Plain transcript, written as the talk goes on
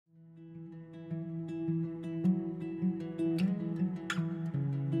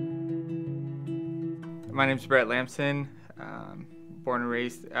My name's Brett Lamson. Born and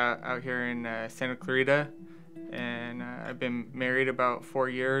raised out here in Santa Clarita, and I've been married about 4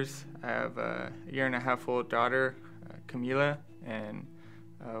 years. I have a 1.5-year-old daughter, Camila, and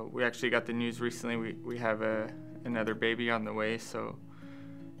we actually got the news recently. We have another baby on the way, so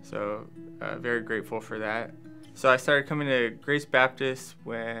very grateful for that. So I started coming to Grace Baptist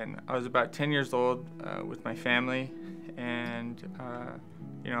when I was about 10 years old with my family, and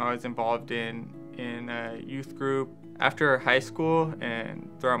I was involved in a youth group. After high school and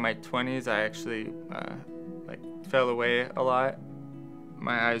throughout my 20s, I actually fell away a lot.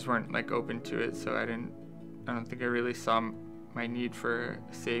 My eyes weren't open to it, so I don't think I really saw my need for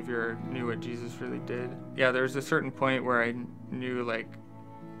a savior or knew what Jesus really did. Yeah, there was a certain point where I knew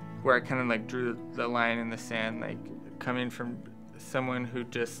where I kind of drew the line in the sand, coming from someone who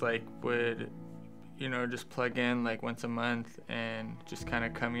just would just plug in once a month and just kind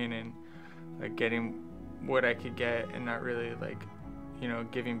of coming and getting what I could get and not really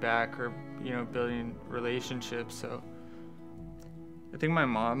giving back or building relationships. So I think my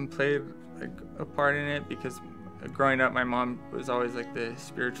mom played a part in it, because growing up my mom was always the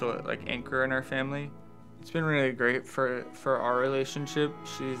spiritual anchor in our family. It's been really great for our relationship.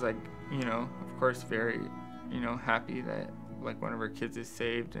 She's of course very happy that one of her kids is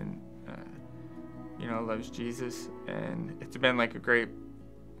saved and loves Jesus, and it's been a great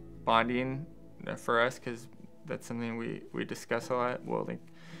bonding for us, because that's something we discuss a lot. We'll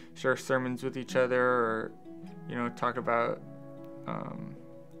share sermons with each other, or talk about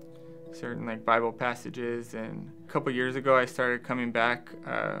certain Bible passages. And a couple years ago I started coming back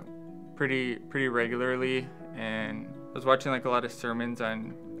pretty regularly, and I was watching a lot of sermons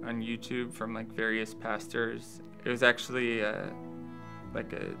on YouTube from various pastors. It was actually a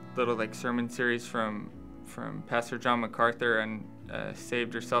little sermon series from Pastor John MacArthur on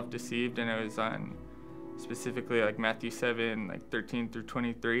Saved or Self-Deceived, and it was on specifically Matthew 7 13 through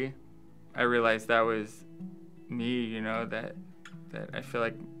 23. I realized that was me, that I feel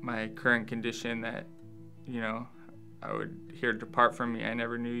my current condition, that I would hear, "Depart from me, I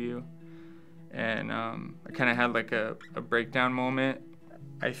never knew you." And I kind of had a breakdown moment.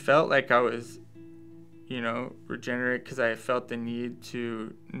 I felt I was regenerate, because I felt the need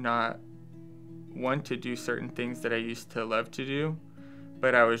to not want to do certain things that I used to love to do,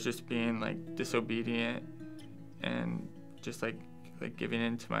 but I was just being disobedient and just giving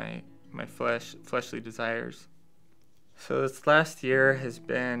in to my fleshly desires. So this last year has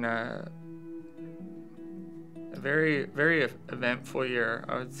been a very eventful year,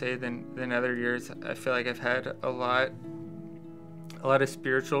 I would say, than other years. I feel I've had a lot of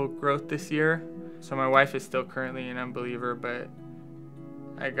spiritual growth this year. So my wife is still currently an unbeliever, but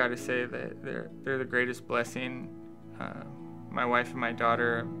I gotta say that they're the greatest blessing. My wife and my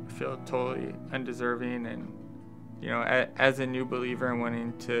daughter feel totally undeserving, and as a new believer and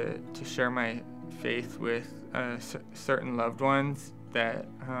wanting to share my faith with certain loved ones, that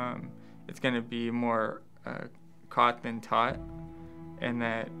it's going to be more caught than taught, and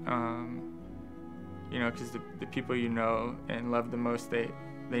that because the people and love the most,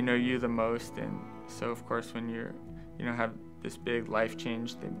 they know you the most, and so of course when you have this big life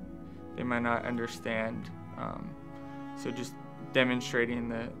change, they might not understand. So just demonstrating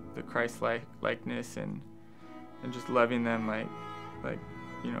the Christ likeness and just loving them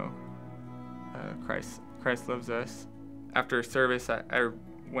Christ loves us. After a service, I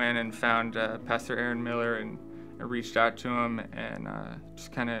went and found Pastor Aaron Miller, and I reached out to him and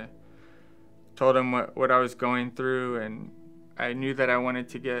just kind of told him what I was going through, and I knew that I wanted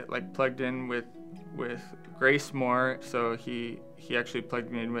to get plugged in with Grace more. So he actually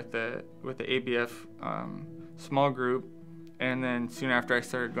plugged me in with the ABF small group, and then soon after I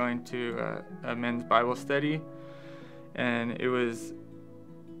started going to a men's Bible study, and it was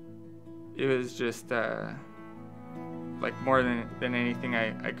just more than anything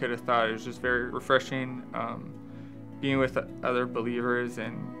I could have thought. It was just very refreshing, being with other believers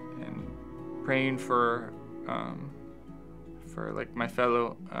and praying for my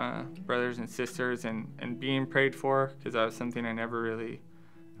fellow brothers and sisters, and being prayed for, because that was something I never really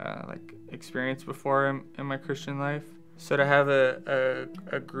experienced before in my Christian life. So to have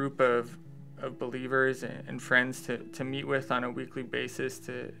a group of believers and friends to meet with on a weekly basis,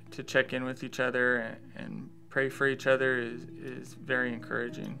 to check in with each other and pray for each other is very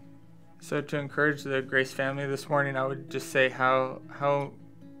encouraging. So to encourage the Grace family this morning, I would just say how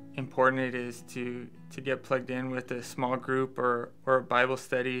important it is to get plugged in with a small group or a Bible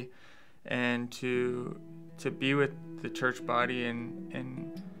study, and to be with the church body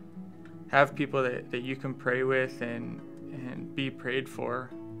and have people that you can pray with and be prayed for,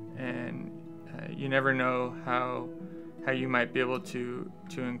 and you never know how you might be able to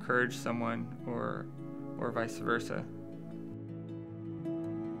encourage someone or vice versa.